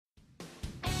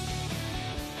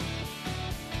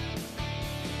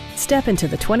Step into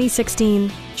the 2016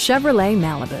 Chevrolet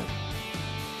Malibu.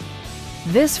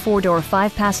 This four-door,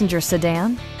 5-passenger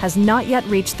sedan has not yet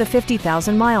reached the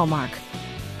 50,000-mile mark.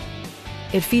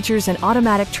 It features an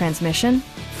automatic transmission,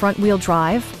 front-wheel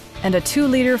drive, and a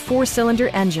 2-liter 4-cylinder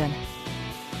engine.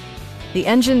 The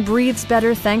engine breathes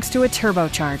better thanks to a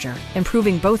turbocharger,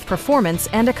 improving both performance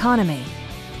and economy.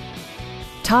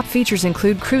 Top features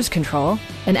include cruise control,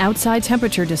 an outside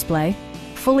temperature display,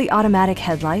 fully automatic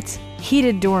headlights,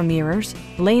 heated door mirrors,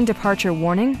 lane departure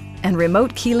warning, and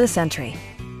remote keyless entry.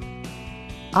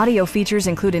 Audio features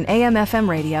include an AM/FM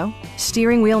radio,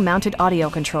 steering wheel mounted audio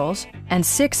controls, and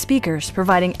 6 speakers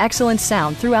providing excellent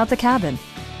sound throughout the cabin.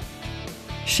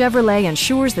 Chevrolet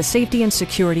ensures the safety and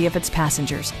security of its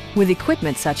passengers with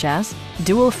equipment such as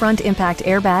dual front impact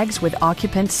airbags with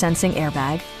occupant sensing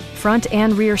airbag, front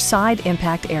and rear side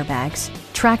impact airbags,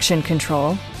 traction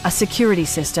control, a security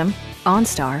system,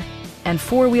 OnStar, and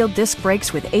 4-wheel disc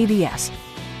brakes with ABS.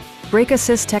 Brake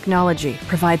Assist technology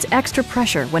provides extra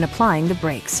pressure when applying the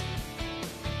brakes.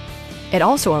 It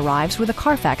also arrives with a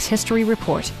Carfax history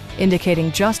report,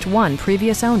 indicating just one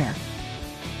previous owner.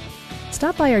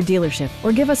 Stop by our dealership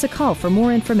or give us a call for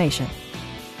more information.